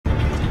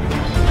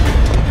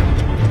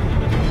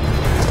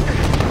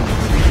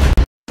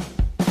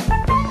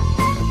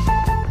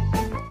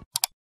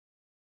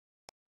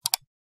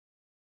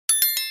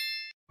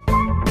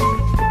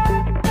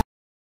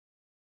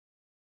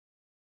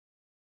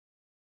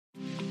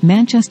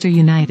Manchester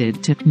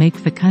United to make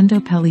Facundo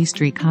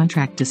Pellistri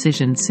contract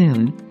decision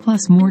soon,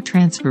 plus more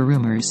transfer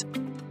rumours.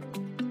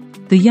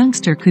 The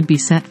youngster could be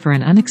set for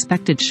an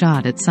unexpected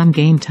shot at some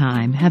game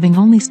time, having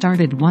only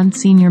started one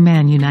senior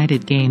Man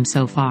United game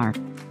so far.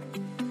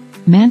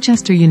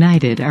 Manchester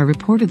United are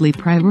reportedly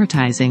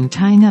prioritising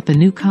tying up a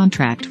new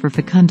contract for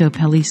Facundo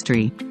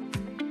Pellistri.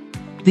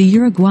 The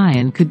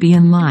Uruguayan could be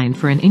in line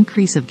for an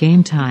increase of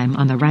game time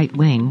on the right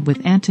wing,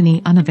 with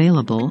Antony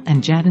unavailable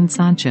and Jadon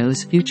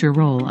Sancho's future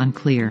role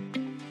unclear.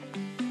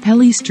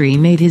 Pellistri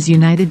made his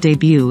United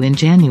debut in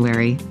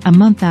January, a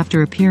month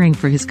after appearing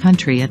for his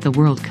country at the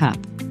World Cup.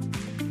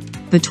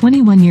 The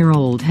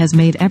 21-year-old has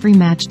made every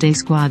matchday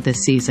squad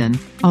this season,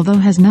 although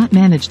has not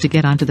managed to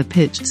get onto the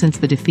pitch since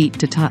the defeat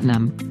to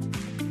Tottenham.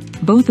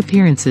 Both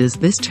appearances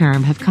this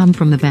term have come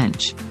from the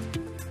bench.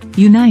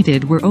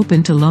 United were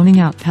open to loaning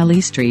out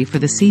Pellistri for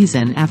the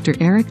season after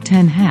Erik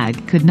ten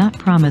Hag could not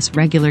promise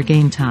regular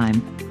game time.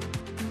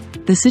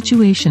 The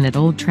situation at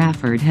Old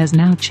Trafford has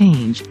now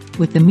changed,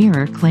 with the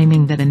Mirror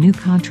claiming that a new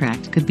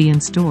contract could be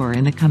in store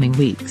in the coming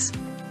weeks.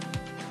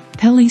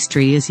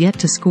 Pellistri is yet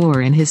to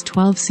score in his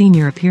 12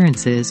 senior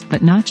appearances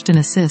but notched an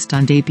assist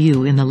on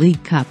debut in the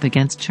League Cup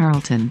against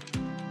Charlton.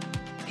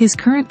 His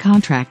current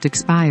contract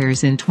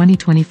expires in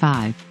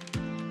 2025.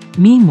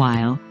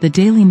 Meanwhile, the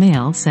Daily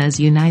Mail says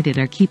United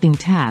are keeping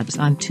tabs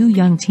on two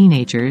young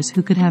teenagers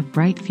who could have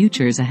bright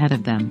futures ahead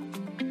of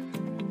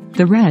them.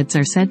 The Reds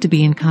are said to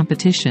be in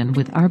competition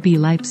with RB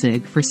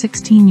Leipzig for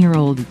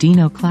 16-year-old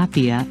Dino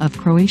Klapija of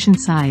Croatian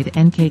side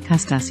NK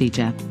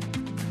Kustasica.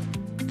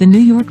 The New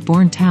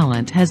York-born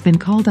talent has been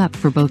called up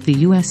for both the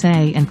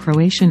USA and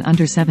Croatian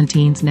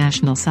under-17s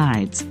national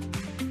sides.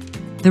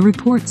 The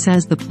report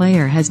says the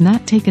player has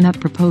not taken up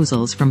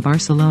proposals from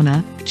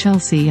Barcelona,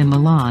 Chelsea and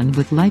Milan,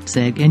 with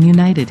Leipzig and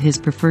United his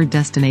preferred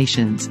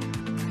destinations.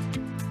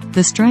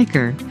 The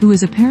striker, who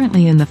is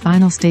apparently in the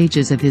final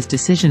stages of his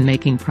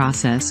decision-making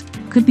process,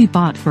 could be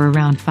bought for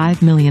around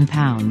 £5 million.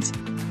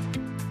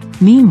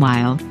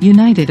 Meanwhile,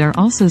 United are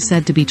also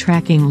said to be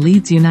tracking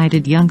Leeds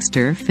United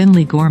youngster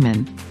Finlay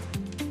Gorman.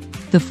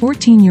 The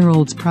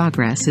 14-year-old's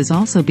progress is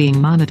also being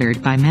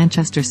monitored by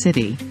Manchester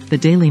City, the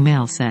Daily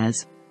Mail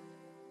says.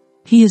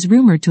 He is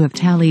rumoured to have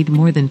tallied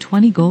more than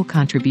 20 goal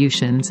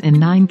contributions in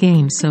 9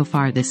 games so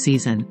far this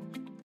season.